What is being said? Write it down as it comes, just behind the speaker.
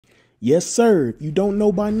Yes, sir. If you don't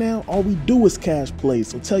know by now, all we do is cash plays.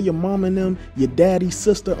 So tell your mom and them, your daddy,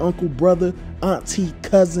 sister, uncle, brother, auntie,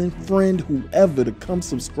 cousin, friend, whoever to come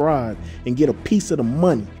subscribe and get a piece of the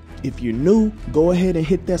money. If you're new, go ahead and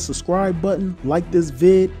hit that subscribe button, like this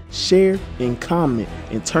vid, share, and comment,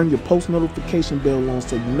 and turn your post notification bell on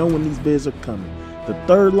so you know when these vids are coming. The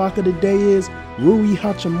third lock of the day is Rui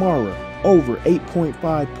Hachimura, over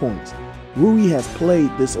 8.5 points. Rui has played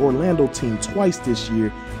this Orlando team twice this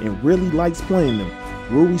year and really likes playing them.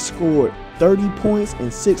 Rui scored 30 points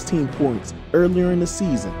and 16 points earlier in the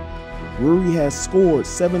season. Rui has scored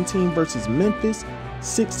 17 versus Memphis,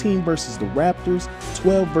 16 versus the Raptors,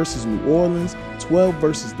 12 versus New Orleans, 12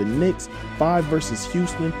 versus the Knicks, 5 versus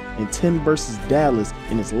Houston, and 10 versus Dallas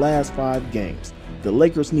in his last 5 games. The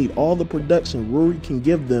Lakers need all the production Rui can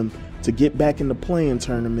give them to get back in the play-in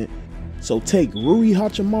tournament. So take Rui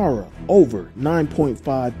Hachimura over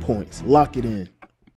 9.5 points. Lock it in.